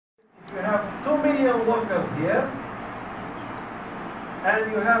you have 2 million workers here,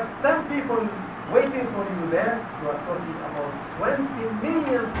 and you have 10 people waiting for you there. You are talking about 20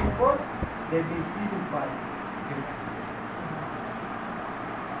 million people. They've been feeded by His Excellency.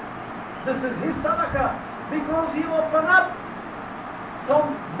 This is His sadaqah, because He opened up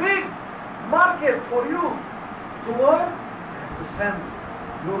some big market for you to work and to send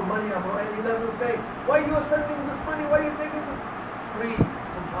your money abroad. And He doesn't say, why you are sending this money, why are you taking it? Free,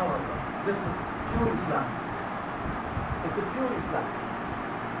 subhanAllah. This is pure Islam. It's a pure Islam.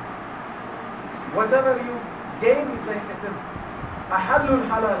 Whatever you gain, He says it is ahalul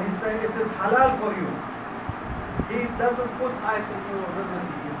halal. He says it is halal for you. He doesn't put eyes in your rizq,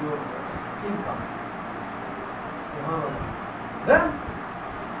 in your income. SubhanAllah. Then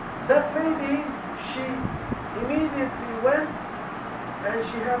that lady, she immediately went and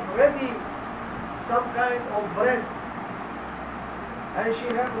she had ready some kind of bread, and she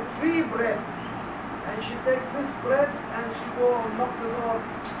had 3 bread, and she take this bread and she go and knock the door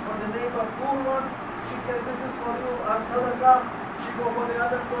for the neighbor, poor one. She said, this is for you as sadaqah. She go for the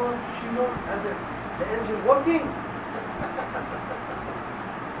other door, she knock, and the angel working.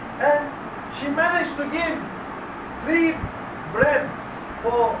 And she managed to give 3 breads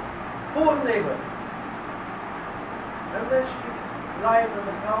for poor neighbor. And then she lied on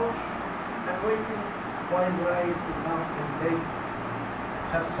the couch and waiting for Israel to come and take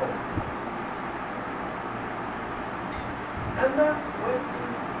her soul. And then waiting.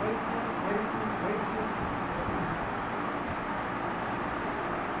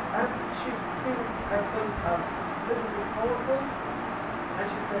 And she felt herself a little bit powerful, and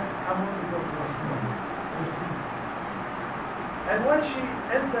she said, I want to go to Rasulullah to see. And when she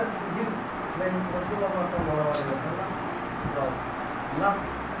entered his place, Rasulullah was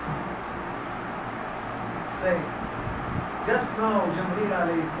laughing. Say, just now Jibreel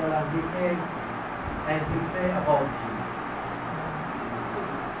alayhi salam, he came and he said about you.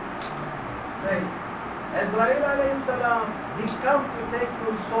 Say, Israel alayhi salam, he come to take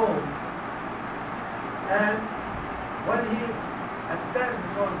your soul. And when he attend,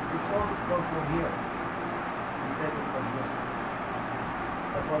 because the soul is come from here, he take it from here.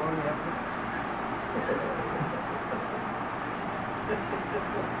 That's why we have to.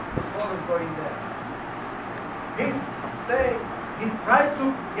 The soul is going there. He's saying he tried to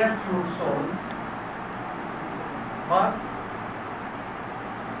get your soul, but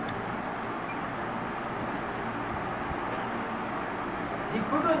he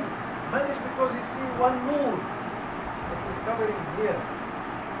couldn't manage because he see one nur that is covering here.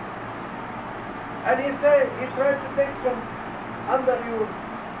 And he said he tried to take from under your